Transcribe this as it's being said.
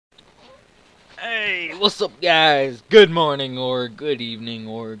Hey, what's up, guys? Good morning, or good evening,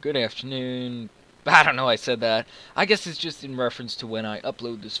 or good afternoon. I don't know why I said that. I guess it's just in reference to when I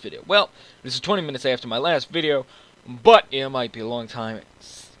upload this video. Well, this is 20 minutes after my last video, but it might be a long time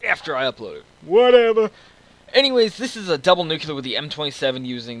after I upload it. Whatever. Anyways, this is a double nuclear with the M27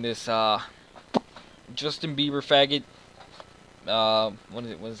 using this, Justin Bieber faggot. What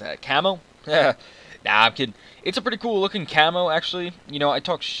is that? Camo? Nah, I'm kidding. It's a pretty cool looking camo, actually. You know, I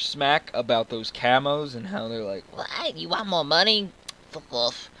talk smack about those camos and how they're like, what? You want more money? Fuck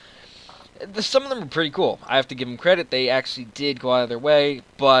off. Some of them are pretty cool. I have to give them credit. They actually did go out of their way,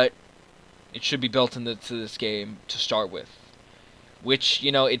 but it should be built into this game to start with. Which,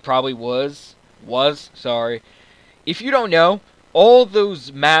 you know, it probably was. Sorry. If you don't know, all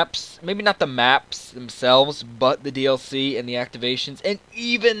those maps, maybe not the maps themselves, but the DLC and the activations, and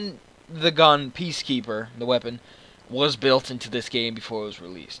even the gun, Peacekeeper, the weapon, was built into this game before it was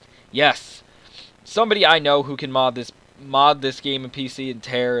released. Yes, somebody I know who can mod this game in PC and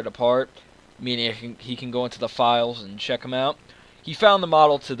tear it apart, meaning he can go into the files and check them out. He found the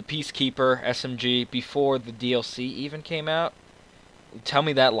model to the Peacekeeper SMG before the DLC even came out. Tell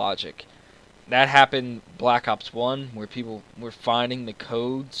me that logic. That happened Black Ops 1, where people were finding the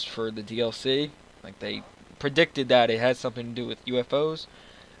codes for the DLC. Like, they predicted that it had something to do with UFOs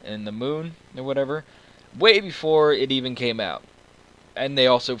and the moon or whatever, way before it even came out. And they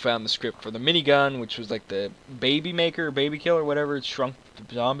also found the script for the minigun, which was like the baby maker, baby killer, whatever. It shrunk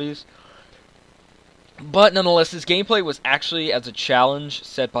the zombies. But nonetheless, this gameplay was actually as a challenge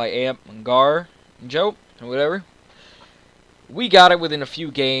set by Amp and Gar and Joe or whatever. We got it within a few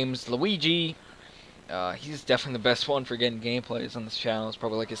games. Luigi, he's definitely the best one for getting gameplays on this channel. It's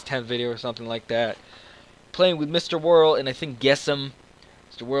probably like his 10th video or something like that. Playing with Mr. Whirl and I think Guess Him.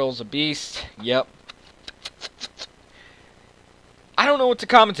 Mr. Whirl's a beast. Yep. I don't know what to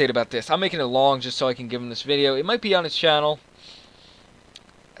commentate about this. I'm making it long just so I can give him this video. It might be on his channel.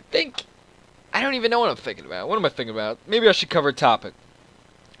 I don't even know what I'm thinking about. What am I thinking about? Maybe I should cover a topic.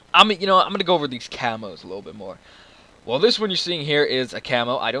 I'm going to go over these camos a little bit more. Well, this one you're seeing here is a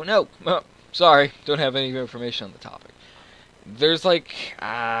camo. I don't know. Sorry, don't have any information on the topic. There's like,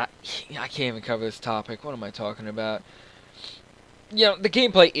 I can't even cover this topic. What am I talking about? You know, the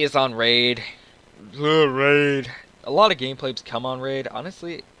gameplay is on Raid. Raid. A lot of gameplays come on Raid.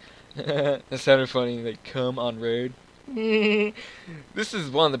 Honestly, that sounded funny. They come on Raid. This is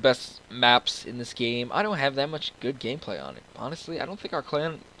one of the best maps in this game. I don't have that much good gameplay on it. Honestly, I don't think our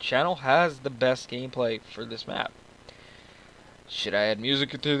clan channel has the best gameplay for this map. Should I add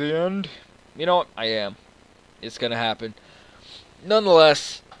music to the end? You know what? I am. It's gonna happen.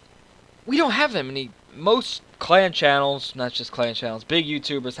 Nonetheless, we don't have that many. Most clan channels, not just clan channels, big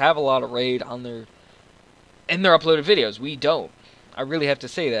YouTubers have a lot of Raid on their uploaded videos. We don't. I really have to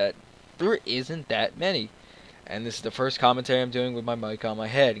say that. There isn't that many. And this is the first commentary I'm doing with my mic on my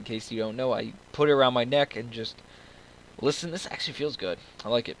head. In case you don't know, I put it around my neck and just listen. This actually feels good. I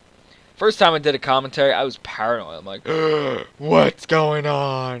like it. First time I did a commentary, I was paranoid. I'm like, what's going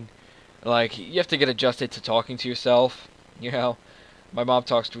on? Like, you have to get adjusted to talking to yourself. You know, my mom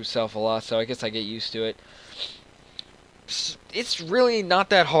talks to herself a lot, so I guess I get used to it. It's really not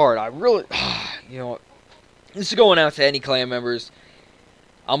that hard. You know what? This is going out to any clan members.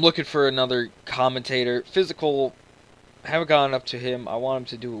 I'm looking for another commentator. Physical, haven't gone up to him. I want him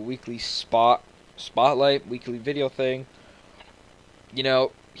to do a weekly spotlight, weekly video thing. You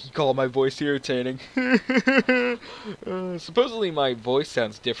know, he called my voice irritating. Supposedly my voice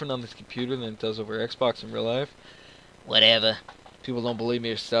sounds different on this computer than it does over Xbox in real life. Whatever. People don't believe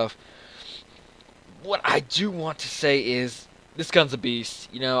me or stuff. What I do want to say is, this gun's a beast.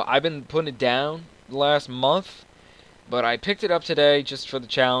 You know, I've been putting it down the last month, but I picked it up today just for the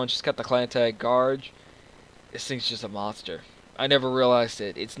challenge. Just got the clan tag Garge. This thing's just a monster. I never realized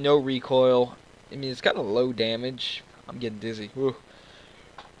it. It's no recoil. I mean, it's got a low damage. I'm getting dizzy. Woo.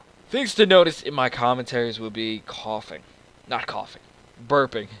 Things to notice in my commentaries will be coughing. Not coughing.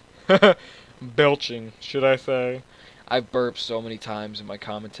 Burping. Belching, should I say. I've burped so many times in my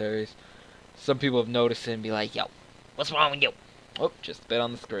commentaries. Some people have noticed it and be like, yo, what's wrong with you? Oh, just spit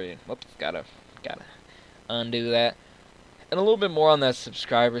on the screen. Whoops, gotta undo that. And a little bit more on that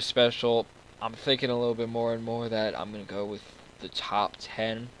subscriber special. I'm thinking a little bit more and more that I'm gonna go with the top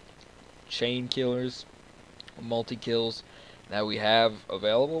 10 chain killers, multi-kills that we have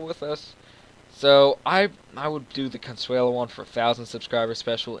available with us. So I would do the Consuelo one for 1,000 subscriber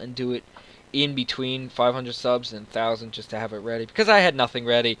special and do it in between 500 subs and 1,000 just to have it ready, because I had nothing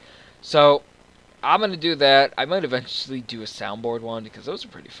ready. So I'm gonna do that. I might eventually do a soundboard one because those are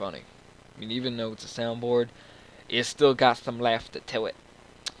pretty funny. I mean, even though it's a soundboard, it's still got some laughter to it.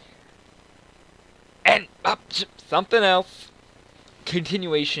 something else.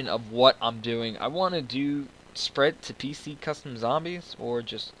 Continuation of what I'm doing. I want to do spread to PC custom zombies, or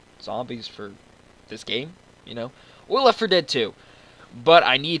just zombies for this game, you know, or Left 4 Dead 2. But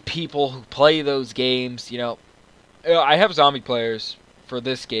I need people who play those games, you know. I have zombie players for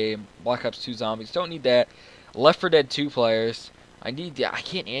this game, Black Ops 2 Zombies. Don't need that. Left 4 Dead 2 players. I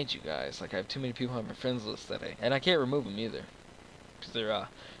can't add you guys. Like, I have too many people on my friends list today. And I can't remove them either. Because they're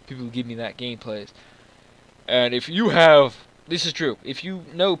people who give me that gameplays. And if you have... This is true. If you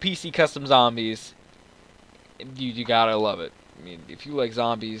know PC custom zombies, you gotta love it. I mean, if you like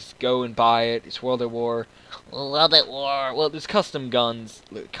zombies, go and buy it. It's World at War. World at War. Well, there's custom guns.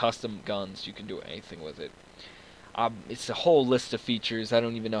 You can do anything with it. It's a whole list of features. I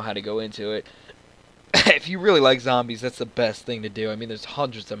don't even know how to go into it. If you really like zombies, that's the best thing to do. I mean, there's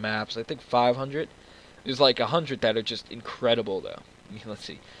hundreds of maps. I think 500. There's like 100 that are just incredible, though. I mean, let's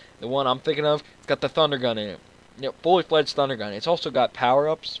see. The one I'm thinking of, it's got the thunder gun in it. You know, fully fledged thunder gun. It's also got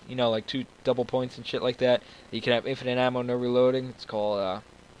power-ups, you know, like 2 double points and shit like that. You can have infinite ammo, no reloading. It's called, I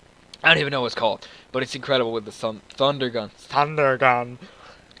don't even know what it's called, but it's incredible with the thunder gun. Thunder gun.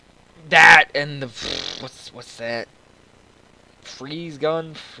 That and the what's that? Freeze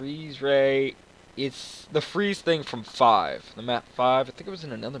gun, freeze ray. It's the freeze thing from 5, the map 5. I think it was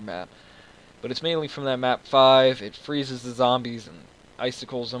in another map, but it's mainly from that map 5. It freezes the zombies and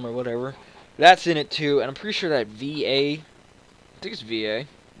icicles them or whatever. That's in it too, and I'm pretty sure that VA, I think it's VA,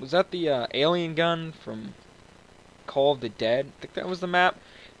 was that the alien gun from Call of the Dead? I think that was the map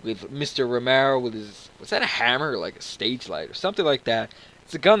with Mr. Romero with his, was that a hammer or like a stage light or something like that?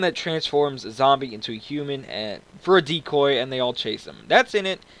 It's a gun that transforms a zombie into a human and for a decoy, and they all chase him. That's in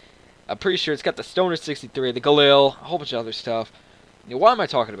it. I'm pretty sure it's got the Stoner 63, the Galil, a whole bunch of other stuff. You know, why am I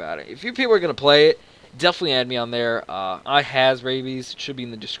talking about it? If you people are going to play it, definitely add me on there. I has rabies. It should be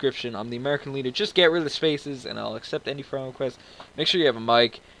in the description. I'm the American leader. Just get rid of the spaces, and I'll accept any friend request. Make sure you have a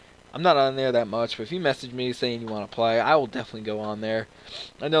mic. I'm not on there that much, but if you message me saying you want to play, I will definitely go on there.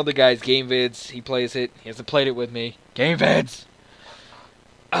 I know the guy's Game Vids. He plays it. He hasn't played it with me. Game Vids!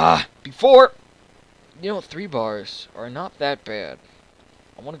 Before, you know, 3 bars are not that bad.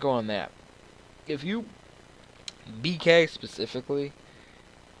 I want to go on that. If you, BK specifically,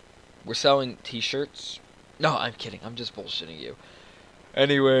 we're selling t-shirts. No, I'm kidding. I'm just bullshitting you.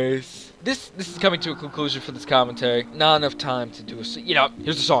 Anyways, this is coming to a conclusion for this commentary. Not enough time to do a... You know,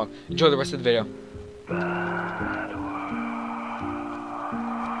 here's the song. Enjoy the rest of the video.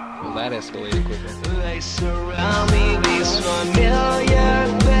 Well, that escalated quickly. They surround me, these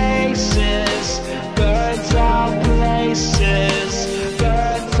familiar